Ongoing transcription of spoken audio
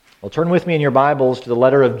Well, turn with me in your Bibles to the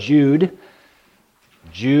letter of Jude.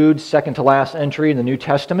 Jude, second to last entry in the New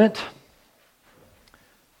Testament.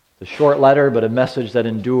 It's a short letter, but a message that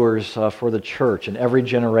endures for the church in every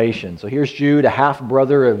generation. So here's Jude, a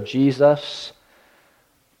half-brother of Jesus,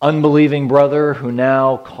 unbelieving brother who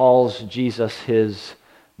now calls Jesus his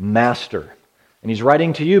master. And he's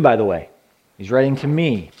writing to you, by the way. He's writing to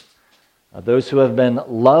me. Those who have been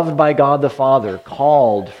loved by God the Father,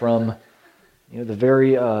 called from the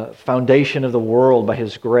very foundation of the world by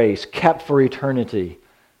His grace, kept for eternity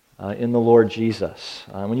in the Lord Jesus.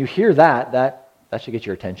 When you hear that should get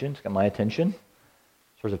your attention. It's got my attention.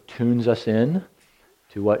 Sort of tunes us in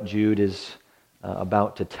to what Jude is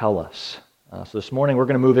about to tell us. So this morning we're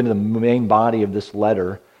going to move into the main body of this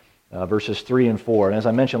letter, verses 3 and 4. And as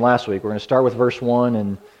I mentioned last week, we're going to start with verse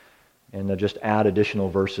 1 and just add additional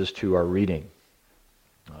verses to our reading.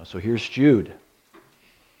 So here's Jude.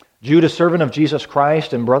 Jude, a servant of Jesus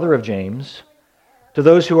Christ and brother of James, to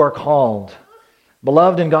those who are called,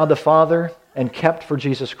 beloved in God the Father, and kept for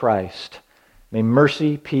Jesus Christ, may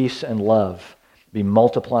mercy, peace, and love be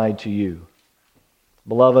multiplied to you.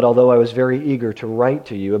 Beloved, although I was very eager to write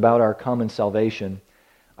to you about our common salvation,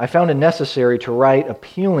 I found it necessary to write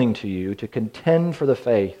appealing to you to contend for the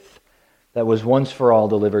faith that was once for all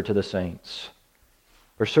delivered to the saints.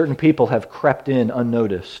 For certain people have crept in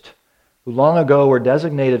unnoticed, who long ago were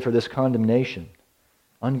designated for this condemnation,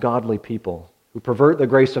 ungodly people who pervert the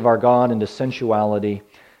grace of our God into sensuality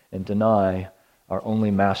and deny our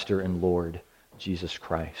only Master and Lord, Jesus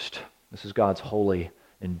Christ. This is God's holy,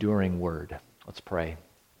 enduring word. Let's pray.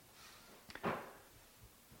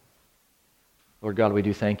 Lord God, we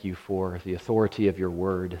do thank you for the authority of your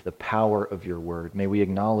word, the power of your word. May we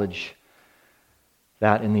acknowledge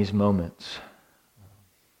that in these moments,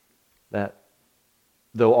 that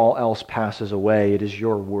though all else passes away, it is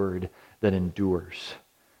your word that endures.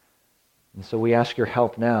 And so we ask your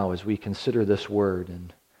help now as we consider this word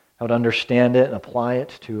and how to understand it and apply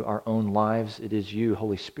it to our own lives. It is you,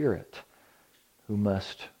 Holy Spirit, who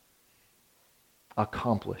must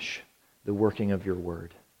accomplish the working of your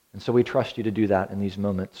word. And so we trust you to do that in these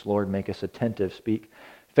moments. Lord, make us attentive. Speak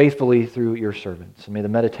faithfully through your servants. And may the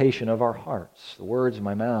meditation of our hearts, the words of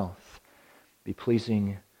my mouth, be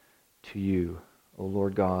pleasing to you, O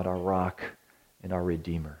Lord God, our rock and our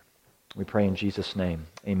Redeemer. We pray in Jesus' name.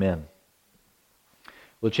 Amen.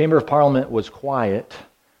 Well, the Chamber of Parliament was quiet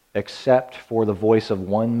except for the voice of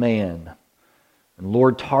one man. And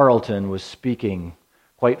Lord Tarleton was speaking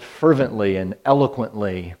quite fervently and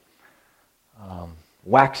eloquently,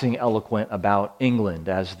 waxing eloquent about England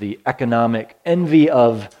as the economic envy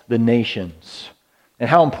of the nations, and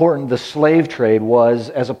how important the slave trade was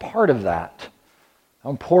as a part of that. How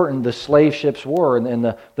important the slave ships were and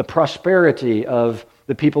the prosperity of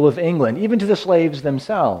the people of England, even to the slaves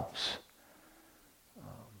themselves.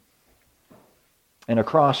 And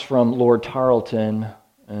across from Lord Tarleton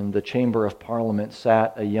and the Chamber of Parliament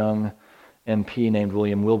sat a young MP named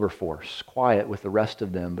William Wilberforce, quiet with the rest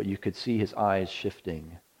of them, but you could see his eyes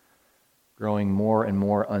shifting, growing more and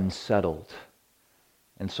more unsettled.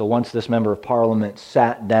 And so once this member of Parliament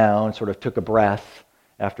sat down, sort of took a breath,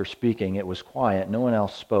 after speaking, it was quiet. No one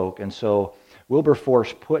else spoke. And so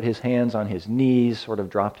Wilberforce put his hands on his knees, sort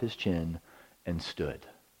of dropped his chin, and stood.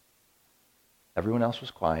 Everyone else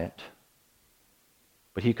was quiet.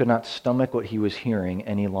 But he could not stomach what he was hearing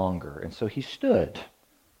any longer. And so he stood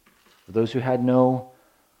for those who had no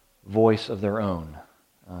voice of their own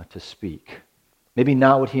to speak. Maybe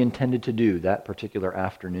not what he intended to do that particular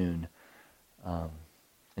afternoon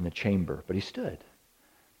in the chamber, but he stood.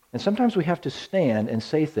 And sometimes we have to stand and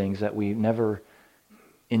say things that we never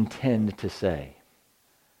intend to say.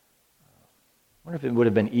 I wonder if it would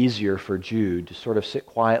have been easier for Jude to sort of sit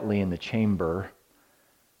quietly in the chamber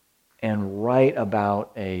and write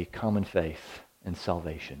about a common faith and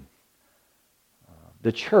salvation.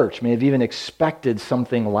 The church may have even expected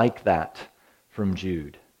something like that from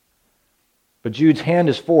Jude. But Jude's hand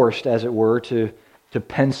is forced, as it were, to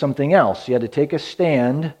pen something else. He had to take a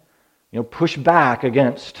stand, push back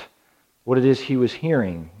against what it is he was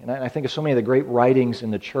hearing. And I think of so many of the great writings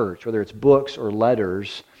in the church, whether it's books or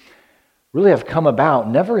letters, really have come about,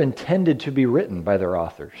 never intended to be written by their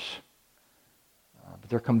authors. But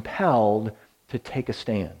they're compelled to take a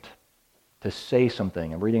stand, to say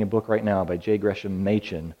something. I'm reading a book right now by J. Gresham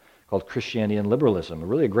Machen called Christianity and Liberalism,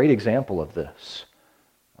 really a great example of this.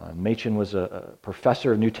 Machen was a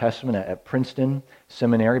professor of New Testament at Princeton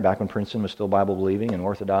Seminary, back when Princeton was still Bible-believing and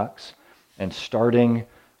Orthodox, and starting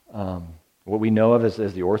what we know of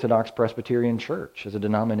as the Orthodox Presbyterian Church as a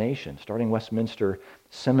denomination, starting Westminster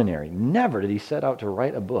Seminary. Never did he set out to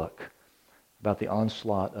write a book about the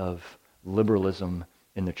onslaught of liberalism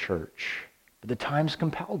in the church. But the times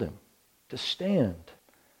compelled him to stand.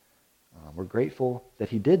 We're grateful that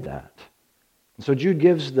he did that. And so Jude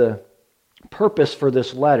gives the purpose for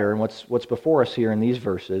this letter and what's before us here in these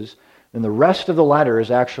verses. And the rest of the letter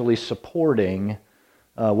is actually supporting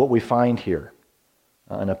what we find here.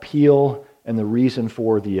 An appeal and the reason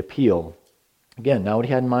for the appeal. Again, not what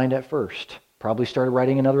he had in mind at first. Probably started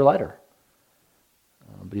writing another letter.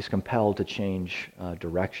 But he's compelled to change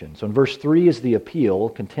direction. So in verse 3 is the appeal,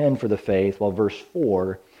 contend for the faith, while verse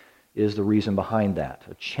 4 is the reason behind that,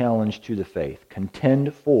 a challenge to the faith.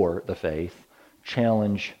 Contend for the faith,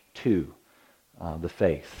 challenge to the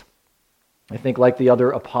faith. I think like the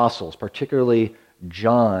other apostles, particularly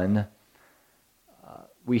John,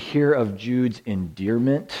 we hear of Jude's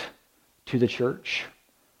endearment to the church.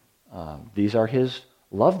 These are his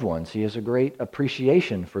loved ones. He has a great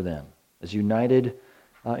appreciation for them as united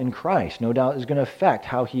in Christ. No doubt is going to affect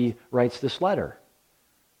how he writes this letter.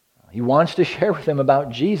 He wants to share with them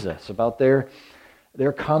about Jesus, about their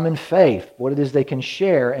common faith, what it is they can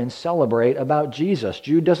share and celebrate about Jesus.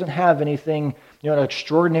 Jude doesn't have anything,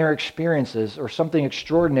 extraordinary experiences or something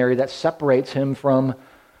extraordinary that separates him from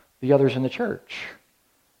the others in the church.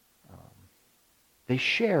 They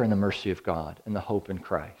share in the mercy of God and the hope in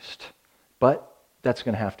Christ. But that's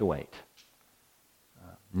going to have to wait.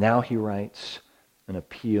 Now he writes an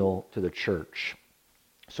appeal to the church.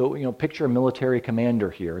 So, picture a military commander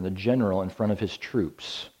here and the general in front of his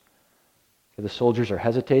troops. The soldiers are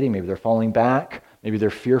hesitating, maybe they're falling back, maybe they're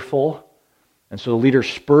fearful. And so the leader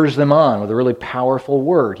spurs them on with a really powerful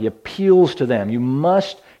word. He appeals to them. You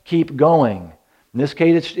must keep going. In this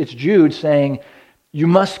case, it's Jude saying, you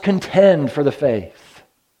must contend for the faith.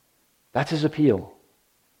 That's his appeal.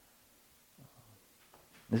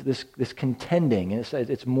 This contending,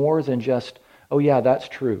 it's more than just, oh yeah, that's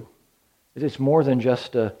true. It's more than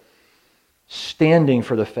just standing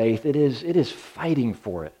for the faith. It is fighting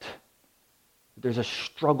for it. There's a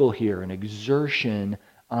struggle here, an exertion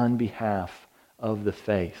on behalf of the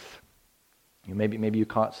faith. Maybe you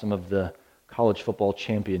caught some of the college football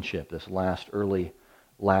championship this last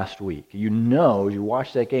week. You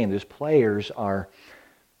watch that game, those players are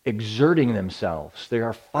exerting themselves. They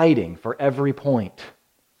are fighting for every point.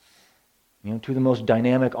 Two of the most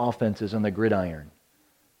dynamic offenses on the gridiron,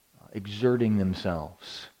 exerting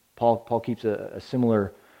themselves. Paul keeps a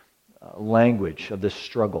similar language of this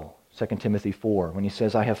struggle. 2 Timothy 4, when he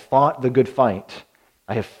says, I have fought the good fight.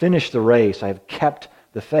 I have finished the race. I have kept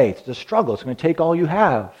the faith. It's a struggle. It's going to take all you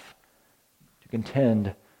have to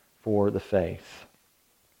contend for the faith.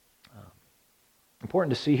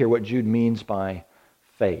 Important to see here what Jude means by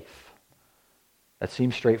faith. That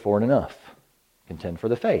seems straightforward enough. Contend for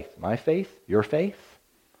the faith. My faith, your faith.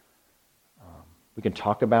 We can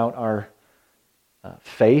talk about our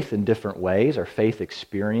faith in different ways, our faith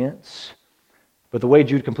experience. But the way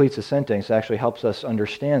Jude completes the sentence actually helps us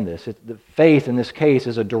understand this. The faith in this case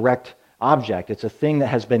is a direct object. It's a thing that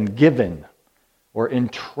has been given or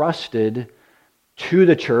entrusted to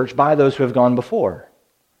the church by those who have gone before.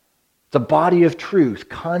 It's a body of truth,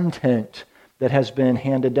 content that has been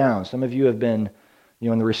handed down. Some of you have been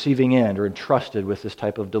in the receiving end or entrusted with this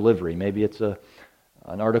type of delivery. Maybe it's an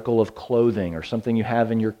article of clothing or something you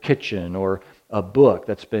have in your kitchen or a book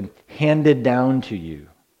that's been handed down to you,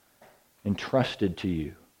 entrusted to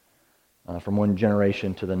you from one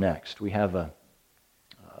generation to the next. We have a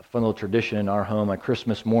fun little tradition in our home on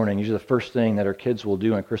Christmas morning. Usually the first thing that our kids will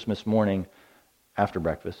do on Christmas morning after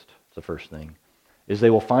breakfast, it's the first thing, is they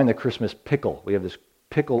will find the Christmas pickle. We have this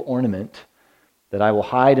pickle ornament that I will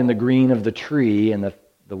hide in the green of the tree, and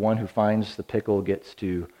the one who finds the pickle gets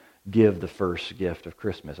to give the first gift of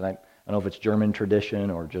Christmas. And I don't know if it's German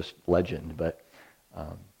tradition or just legend,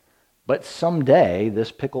 but someday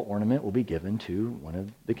this pickle ornament will be given to one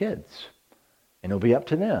of the kids. And it'll be up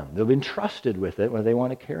to them. They'll be entrusted with it whether they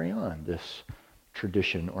want to carry on this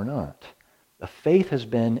tradition or not. The faith has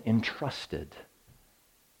been entrusted.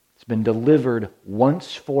 It's been delivered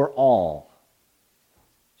once for all.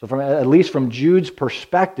 So at least from Jude's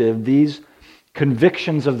perspective, these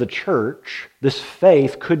convictions of the church, this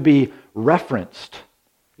faith could be referenced.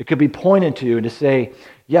 It could be pointed to and to say,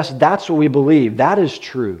 yes, that's what we believe. That is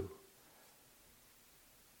true.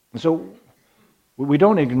 And so we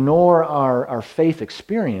don't ignore our faith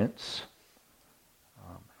experience,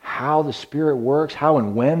 how the Spirit works, how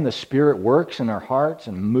and when the Spirit works in our hearts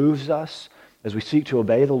and moves us as we seek to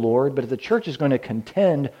obey the Lord. But if the church is going to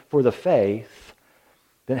contend for the faith,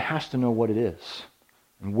 then it has to know what it is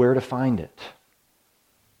and where to find it.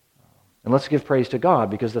 And let's give praise to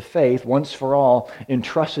God, because the faith, once for all,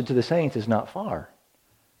 entrusted to the saints is not far.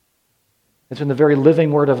 It's in the very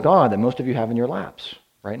living Word of God that most of you have in your laps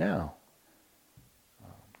right now.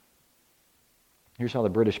 Here's how the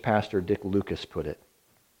British pastor Dick Lucas put it.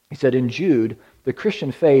 He said, in Jude, the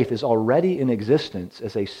Christian faith is already in existence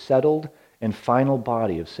as a settled and final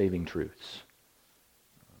body of saving truths.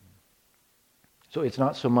 So it's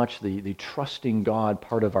not so much the trusting God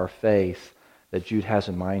part of our faith that Jude has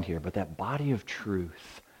in mind here, but that body of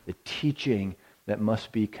truth, the teaching that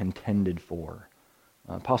must be contended for.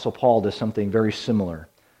 Apostle Paul does something very similar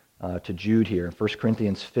to Jude here in 1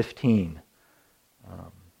 Corinthians 15.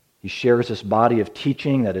 He shares this body of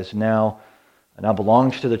teaching that is now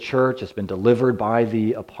belongs to the church. It's been delivered by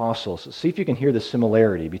the apostles. So see if you can hear the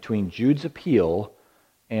similarity between Jude's appeal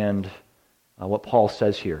and what Paul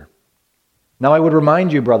says here. Now I would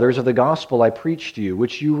remind you, brothers, of the gospel I preached to you,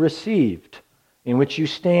 which you received, in which you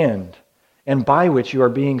stand, and by which you are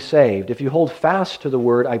being saved, if you hold fast to the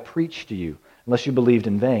word I preached to you, unless you believed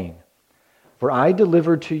in vain. For I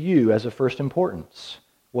delivered to you as of first importance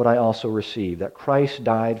what I also received, that Christ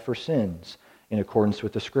died for sins in accordance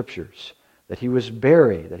with the Scriptures, that he was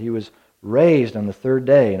buried, that he was raised on the third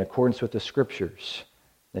day in accordance with the Scriptures,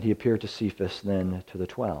 that he appeared to Cephas, then to the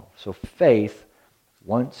 12. So faith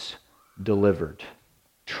once delivered.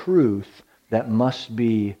 Truth that must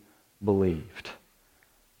be believed.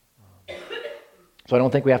 So I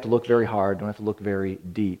don't think we have to look very hard, don't have to look very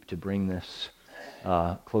deep to bring this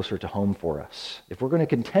closer to home for us. If we're going to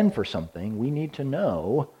contend for something, we need to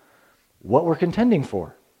know what we're contending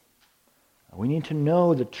for. We need to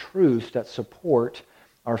know the truths that support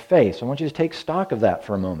our faith. So I want you to take stock of that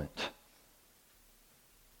for a moment.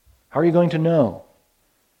 How are you going to know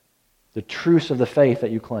the truths of the faith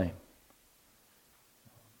that you claim?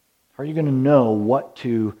 How are you going to know what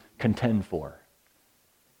to contend for?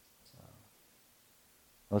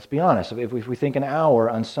 Let's be honest. If we think an hour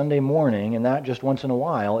on Sunday morning, and that just once in a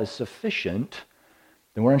while is sufficient,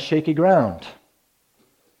 then we're on shaky ground.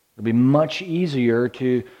 It'll be much easier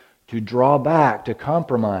to draw back, to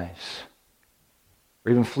compromise,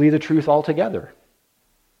 or even flee the truth altogether.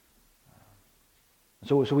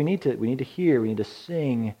 So we need to hear, we need to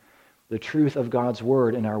sing the truth of God's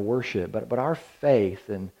word in our worship. But our faith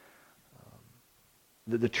and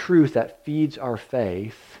the truth that feeds our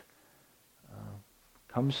faith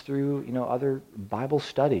comes through, other Bible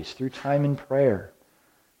studies, through time in prayer,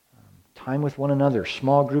 time with one another,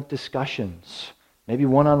 small group discussions, maybe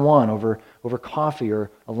one-on-one over coffee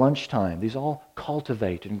or a lunchtime. These all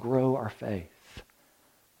cultivate and grow our faith.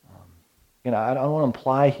 I don't want to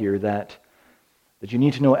imply here that you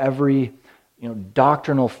need to know every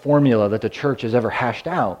doctrinal formula that the church has ever hashed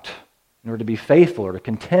out in order to be faithful or to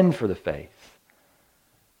contend for the faith.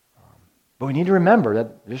 But we need to remember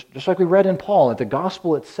that, just like we read in Paul, that the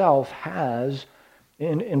gospel itself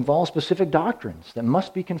involves specific doctrines that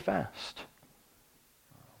must be confessed.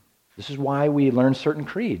 This is why we learn certain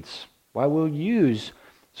creeds, why we'll use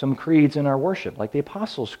some creeds in our worship, like the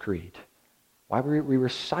Apostles' Creed, why we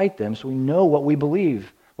recite them so we know what we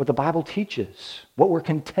believe, what the Bible teaches, what we're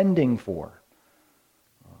contending for.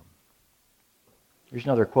 Here's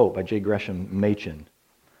another quote by J. Gresham Machen.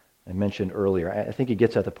 I mentioned earlier. I think he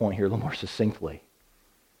gets at the point here a little more succinctly.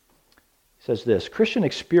 He says this: Christian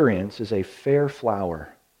experience is a fair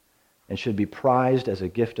flower and should be prized as a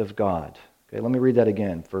gift of God. Okay, let me read that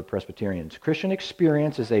again for Presbyterians. Christian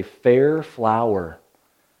experience is a fair flower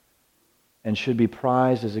and should be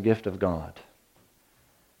prized as a gift of God.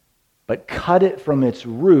 But cut it from its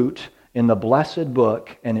root in the blessed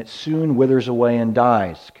book, and it soon withers away and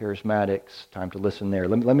dies. Charismatics, time to listen there.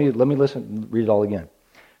 Let me listen. Read it all again.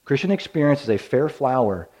 Christian experience is a fair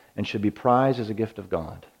flower and should be prized as a gift of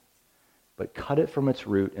God. But cut it from its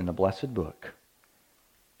root in the blessed book,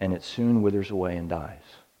 and it soon withers away and dies.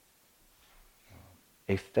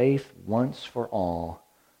 A faith once for all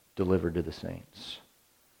delivered to the saints.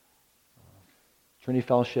 Trinity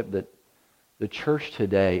Fellowship, that the church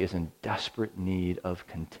today is in desperate need of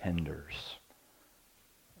contenders.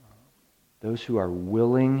 Those who are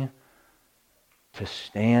willing to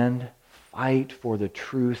stand, fight for the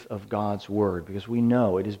truth of God's word, because we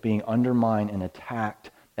know it is being undermined and attacked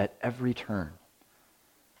at every turn.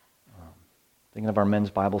 Thinking of our men's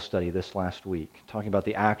Bible study this last week, talking about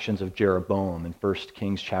the actions of Jeroboam in 1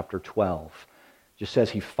 Kings chapter 12. It just says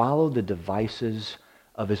he followed the devices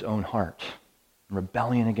of his own heart in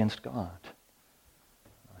rebellion against God.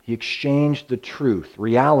 He exchanged the truth,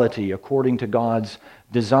 reality according to God's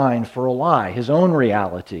design, for a lie, his own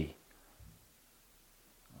reality.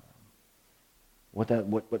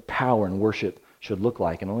 What power and worship should look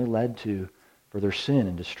like, and only led to further sin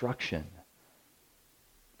and destruction.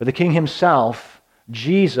 But the king himself,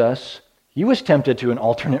 Jesus, he was tempted to an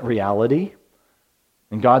alternate reality.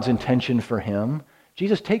 and God's intention for him.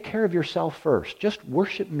 Jesus, take care of yourself first. Just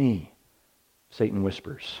worship me, Satan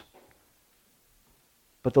whispers.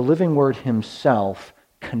 But the living Word himself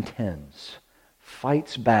contends,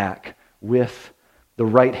 fights back with the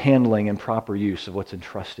right handling and proper use of what's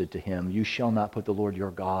entrusted to him. You shall not put the Lord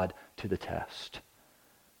your God to the test.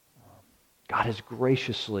 God has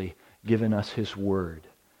graciously given us his Word,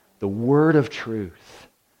 the Word of truth.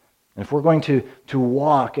 And if we're going to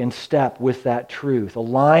walk in step with that truth,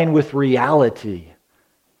 align with reality,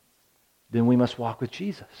 then we must walk with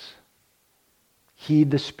Jesus.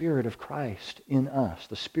 Heed the Spirit of Christ in us,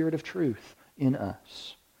 the Spirit of truth in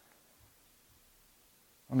us.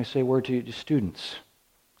 Let me say a word to you, students,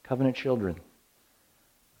 covenant children.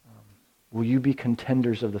 Will you be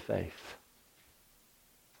contenders of the faith?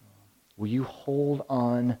 Will you hold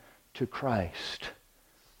on to Christ?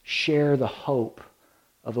 Share the hope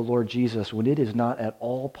of the Lord Jesus when it is not at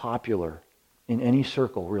all popular in any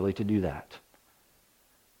circle, really, to do that?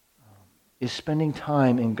 Is spending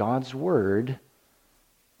time in God's Word,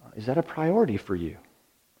 is that a priority for you?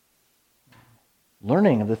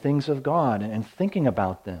 Learning of the things of God and thinking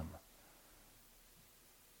about them.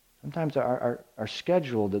 Sometimes our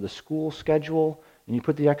schedule, the school schedule, and you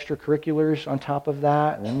put the extracurriculars on top of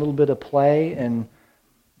that, and then a little bit of play, and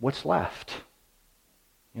what's left?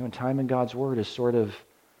 And time in God's Word is sort of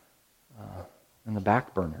in the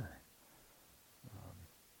back burner.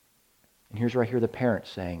 And here's where I hear the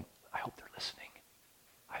parents saying, I hope they're listening.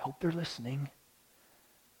 I hope they're listening.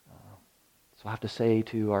 So I have to say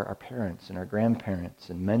to our parents and our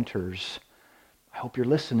grandparents and mentors, I hope you're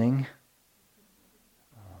listening.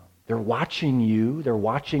 They're watching you. They're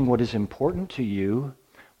watching what is important to you,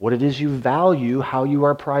 what it is you value, how you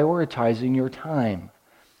are prioritizing your time.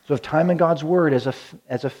 So if time in God's Word as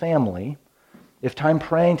a family, if time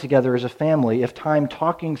praying together as a family, if time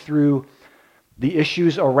talking through the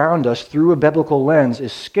issues around us through a biblical lens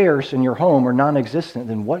is scarce in your home or non-existent,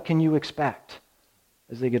 then what can you expect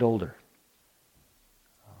as they get older?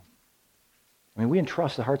 We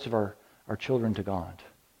entrust the hearts of our children to God.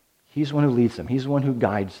 He's the one who leads them. He's the one who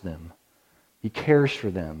guides them. He cares for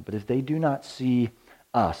them. But if they do not see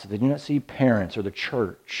us, if they do not see parents or the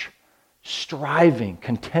church striving,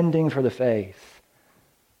 contending for the faith,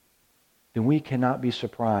 then we cannot be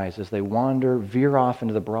surprised as they veer off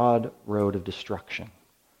into the broad road of destruction.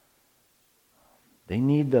 They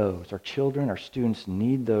need those. Our children, our students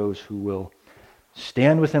need those who will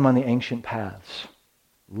stand with them on the ancient paths,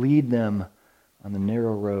 lead them on the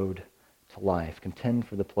narrow road to life, contend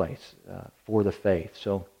for the place, for the faith.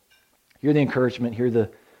 So hear the encouragement, hear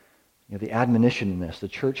the admonition in this. The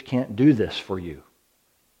church can't do this for you.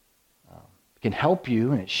 It can help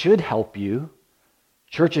you, and it should help you.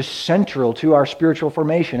 Church is central to our spiritual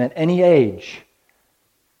formation at any age.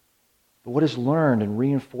 But what is learned and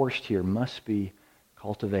reinforced here must be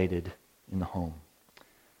cultivated in the home.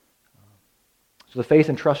 So the faith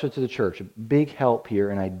entrusted to the church, a big help here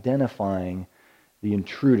in identifying the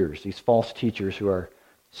intruders, these false teachers who are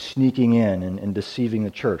sneaking in and deceiving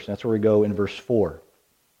the church. That's where we go in verse 4.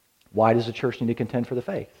 Why does the church need to contend for the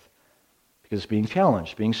faith? Because it's being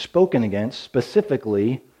challenged, being spoken against.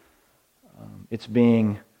 Specifically, it's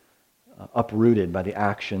being uprooted by the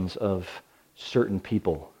actions of certain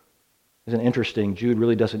people. Isn't it interesting? Jude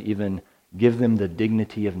really doesn't even give them the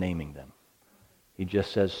dignity of naming them. He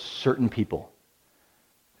just says certain people,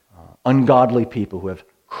 ungodly people who have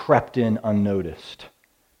crept in unnoticed.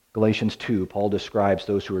 Galatians 2, Paul describes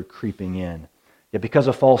those who are creeping in. Yet because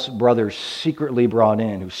of false brothers secretly brought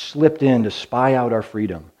in, who slipped in to spy out our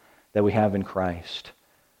freedom that we have in Christ,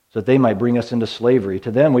 so that they might bring us into slavery.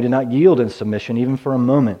 To them we did not yield in submission even for a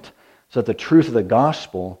moment, so that the truth of the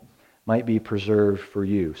gospel might be preserved for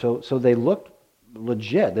you. So they looked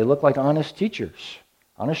legit. They looked like honest teachers,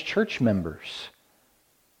 honest church members,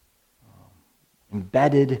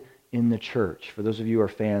 embedded in the church. For those of you who are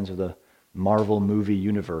fans of the Marvel movie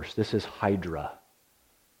universe, this is Hydra.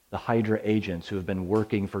 The Hydra agents who have been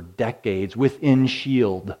working for decades within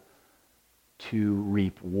S.H.I.E.L.D. to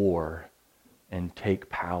reap war and take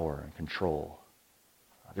power and control.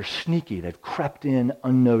 They're sneaky. They've crept in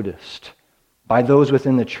unnoticed by those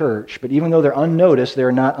within the church. But even though they're unnoticed,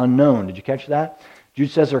 they're not unknown. Did you catch that? Jude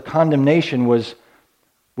says their condemnation was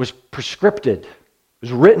prescripted. It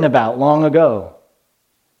was written about long ago.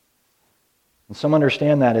 And some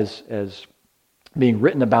understand that as being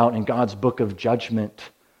written about in God's book of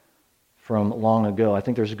judgment from long ago. I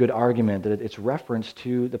think there's a good argument that it's reference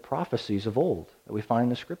to the prophecies of old that we find in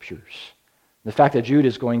the Scriptures. The fact that Jude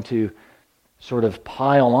is going to sort of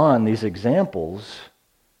pile on these examples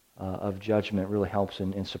of judgment really helps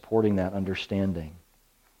in supporting that understanding.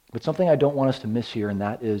 But something I don't want us to miss here, and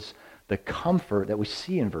that is the comfort that we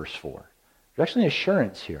see in verse 4. There's actually an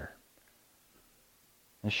assurance here.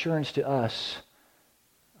 An assurance to us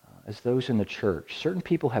as those in the church. Certain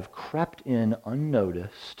people have crept in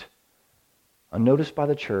unnoticed by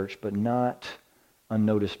the church, but not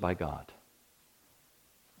unnoticed by God.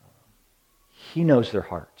 He knows their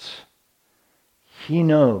hearts. He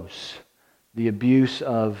knows the abuse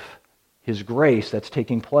of His grace that's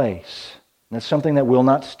taking place. And that's something that will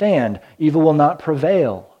not stand. Evil will not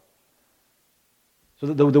prevail. So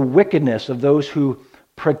the wickedness of those who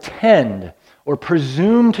pretend or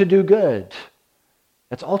presume to do good,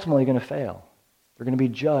 that's ultimately going to fail. They're going to be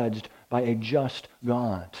judged by a just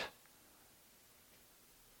God.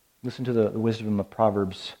 Listen to the wisdom of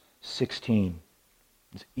Proverbs 16.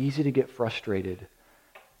 It's easy to get frustrated,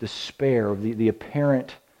 despair of the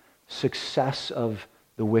apparent success of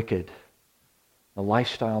the wicked, the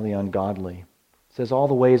lifestyle of the ungodly. It says, all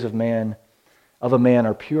the ways of a man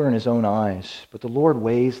are pure in his own eyes, but the Lord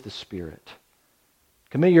weighs the spirit.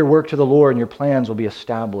 Commit your work to the Lord and your plans will be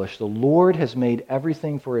established. The Lord has made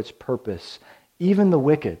everything for its purpose, even the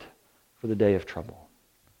wicked for the day of trouble.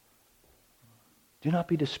 Do not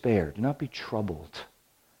be despaired. Do not be troubled.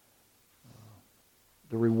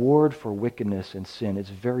 The reward for wickedness and sin is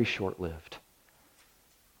very short-lived.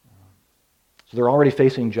 So they're already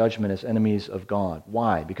facing judgment as enemies of God.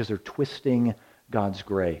 Why? Because they're twisting God's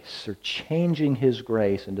grace. They're changing His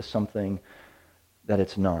grace into something that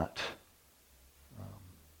it's not.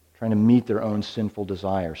 Trying to meet their own sinful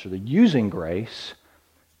desires. So they're using grace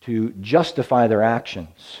to justify their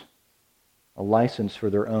actions. A license for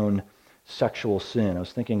their own sexual sin. I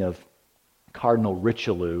was thinking of Cardinal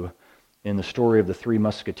Richelieu in the story of the Three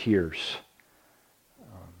Musketeers.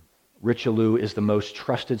 Richelieu is the most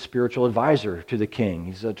trusted spiritual advisor to the king.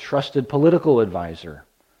 He's a trusted political advisor.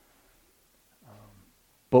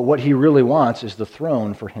 But what he really wants is the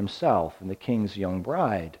throne for himself and the king's young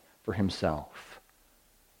bride for himself.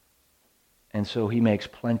 And so he makes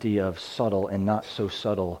plenty of subtle and not so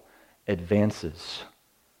subtle advances,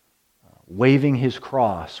 waving his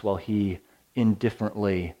cross while he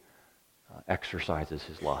indifferently exercises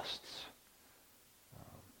his lusts.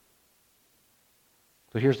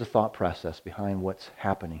 So here's the thought process behind what's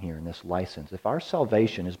happening here in this license. If our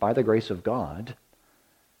salvation is by the grace of God,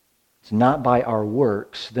 it's not by our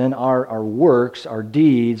works, then our works, our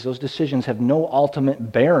deeds, those decisions have no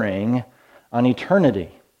ultimate bearing on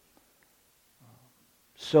eternity.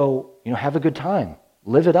 So, have a good time.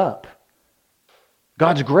 Live it up.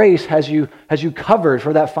 God's grace has you covered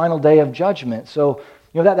for that final day of judgment. So,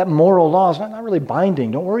 that moral law is not really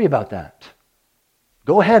binding. Don't worry about that.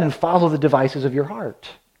 Go ahead and follow the devices of your heart.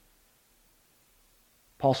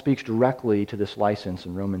 Paul speaks directly to this license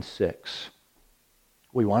in Romans 6.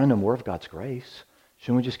 We want to know more of God's grace.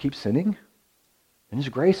 Shouldn't we just keep sinning? And His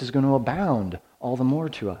grace is going to abound all the more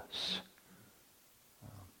to us.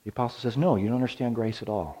 The apostle says, no, you don't understand grace at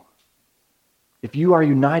all. If you are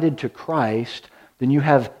united to Christ, then you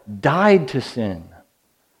have died to sin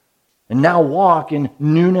and now walk in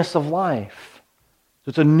newness of life. So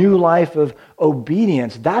it's a new life of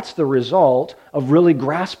obedience. That's the result of really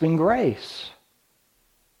grasping grace.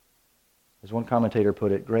 As one commentator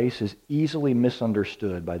put it, grace is easily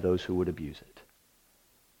misunderstood by those who would abuse it.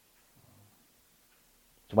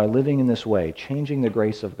 So by living in this way, changing the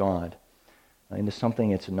grace of God into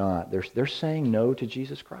something it's not, they're saying no to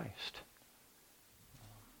Jesus Christ.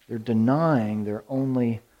 They're denying their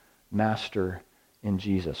only master in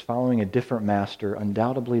Jesus, following a different master,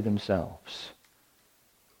 undoubtedly themselves.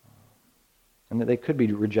 And that they could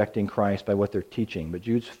be rejecting Christ by what they're teaching, but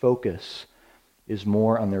Jude's focus is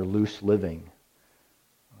more on their loose living.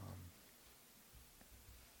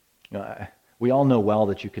 We all know well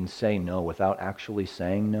that you can say no without actually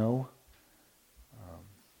saying no.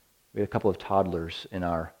 We had a couple of toddlers in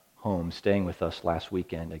our home staying with us last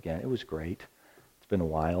weekend again. It was great. It's been a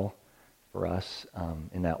while for us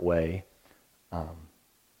in that way.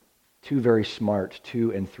 Two very smart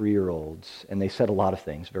 2- and 3-year-olds, and they said a lot of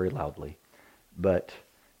things very loudly. But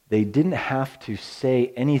they didn't have to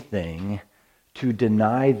say anything to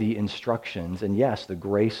deny the instructions and, yes, the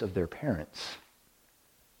grace of their parents.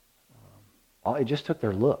 It just took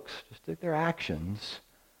their looks, just took their actions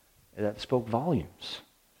that spoke volumes.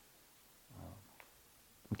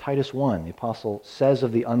 In Titus 1, the apostle says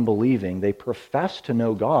of the unbelieving, they profess to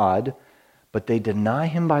know God, but they deny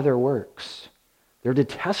Him by their works. They're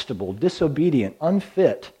detestable, disobedient,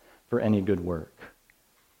 unfit for any good work.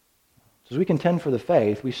 As we contend for the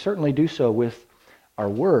faith, we certainly do so with our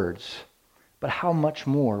words, but how much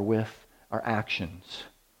more with our actions,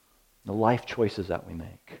 the life choices that we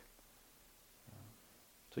make.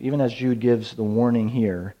 So So even as Jude gives the warning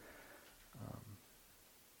here,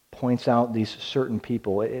 points out these certain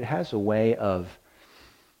people, it has a way of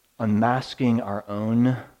unmasking our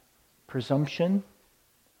own presumption.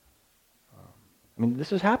 I mean,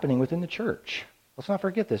 this is happening within the church. Let's not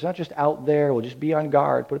forget this. It's not just out there. We'll just be on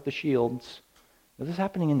guard, put up the shields. This is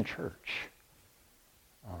happening in the church.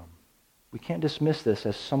 We can't dismiss this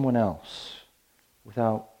as someone else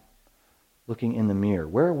without looking in the mirror.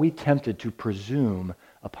 Where are we tempted to presume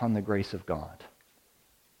upon the grace of God?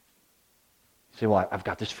 You say, well, I've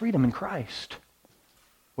got this freedom in Christ.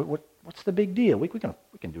 What's the big deal? We can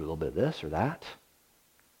do a little bit of this or that.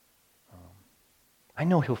 I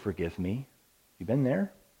know he'll forgive me. You been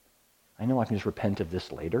there? I know I can just repent of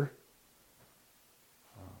this later.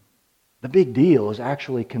 The big deal is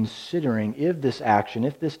actually considering if this action,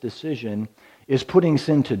 if this decision is putting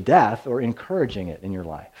sin to death or encouraging it in your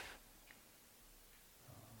life.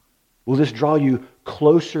 Will this draw you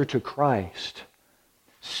closer to Christ?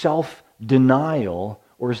 Self-denial,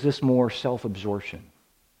 or is this more self-absorption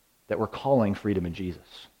that we're calling freedom in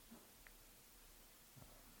Jesus?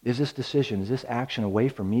 Is this decision, is this action a way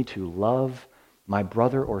for me to love my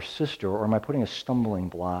brother or sister, or am I putting a stumbling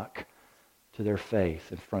block to their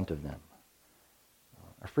faith in front of them?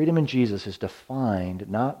 Our freedom in Jesus is defined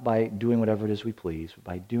not by doing whatever it is we please, but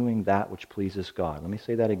by doing that which pleases God. Let me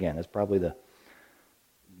say that again. That's probably the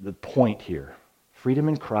point here. Freedom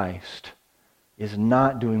in Christ is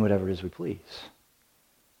not doing whatever it is we please.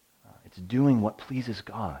 It's doing what pleases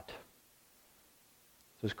God.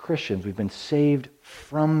 So as Christians, we've been saved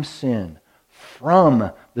from sin,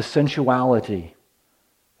 from the sensuality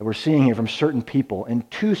that we're seeing here from certain people, and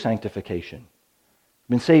to sanctification.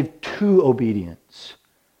 We've been saved to obedience.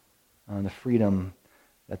 And the freedom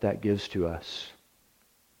that gives to us.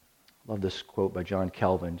 I love this quote by John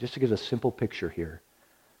Calvin, just to give a simple picture here.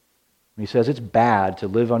 He says, it's bad to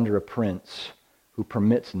live under a prince who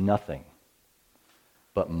permits nothing,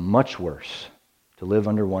 but much worse to live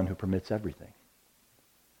under one who permits everything.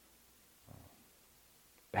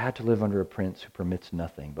 Bad to live under a prince who permits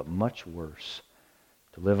nothing, but much worse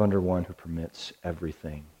to live under one who permits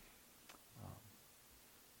everything.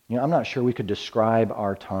 I'm not sure we could describe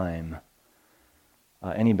our time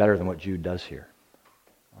any better than what Jude does here.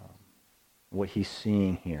 What he's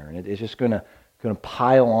seeing here. And it's just going to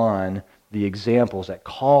pile on the examples that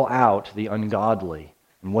call out the ungodly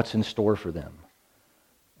and what's in store for them.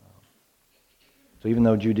 So even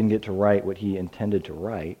though Jude didn't get to write what he intended to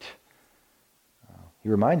write, he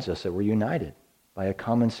reminds us that we're united by a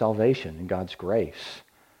common salvation in God's grace.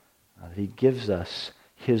 That he gives us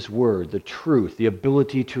his word, the truth, the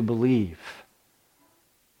ability to believe.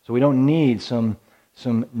 So we don't need some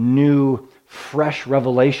new, fresh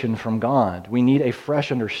revelation from God. We need a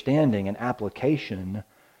fresh understanding and application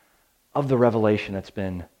of the revelation that's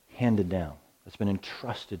been handed down, that's been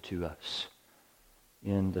entrusted to us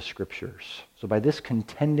in the Scriptures. So by this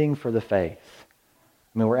contending for the faith,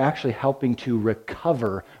 we're actually helping to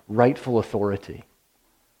recover rightful authority.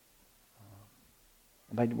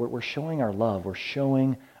 We're showing our love. We're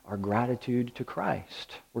showing our gratitude to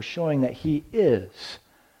Christ. We're showing that he is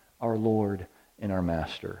our Lord and our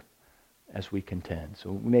Master as we contend.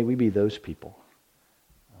 So may we be those people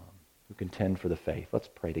who contend for the faith. Let's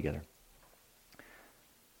pray together.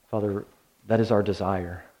 Father, that is our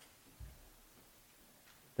desire.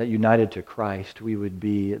 That united to Christ, we would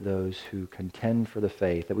be those who contend for the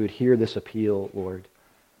faith. That we would hear this appeal, Lord.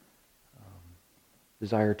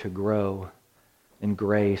 Desire to grow in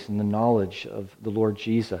grace and the knowledge of the Lord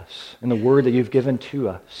Jesus and the word that you've given to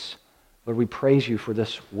us. Lord, we praise you for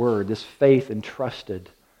this word, this faith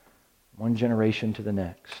entrusted one generation to the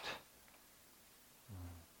next.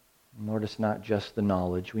 And Lord, it's not just the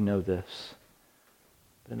knowledge, we know this,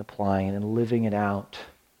 but in applying it and living it out.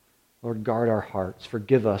 Lord, guard our hearts.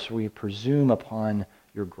 Forgive us where we presume upon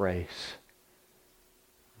your grace.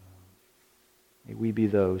 May we be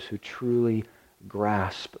those who truly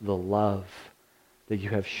grasp the love that you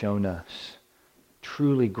have shown us,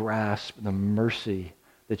 truly grasp the mercy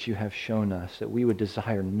that you have shown us, that we would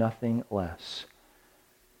desire nothing less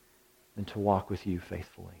than to walk with you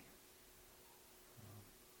faithfully.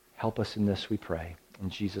 Help us in this, we pray. In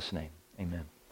Jesus' name, amen.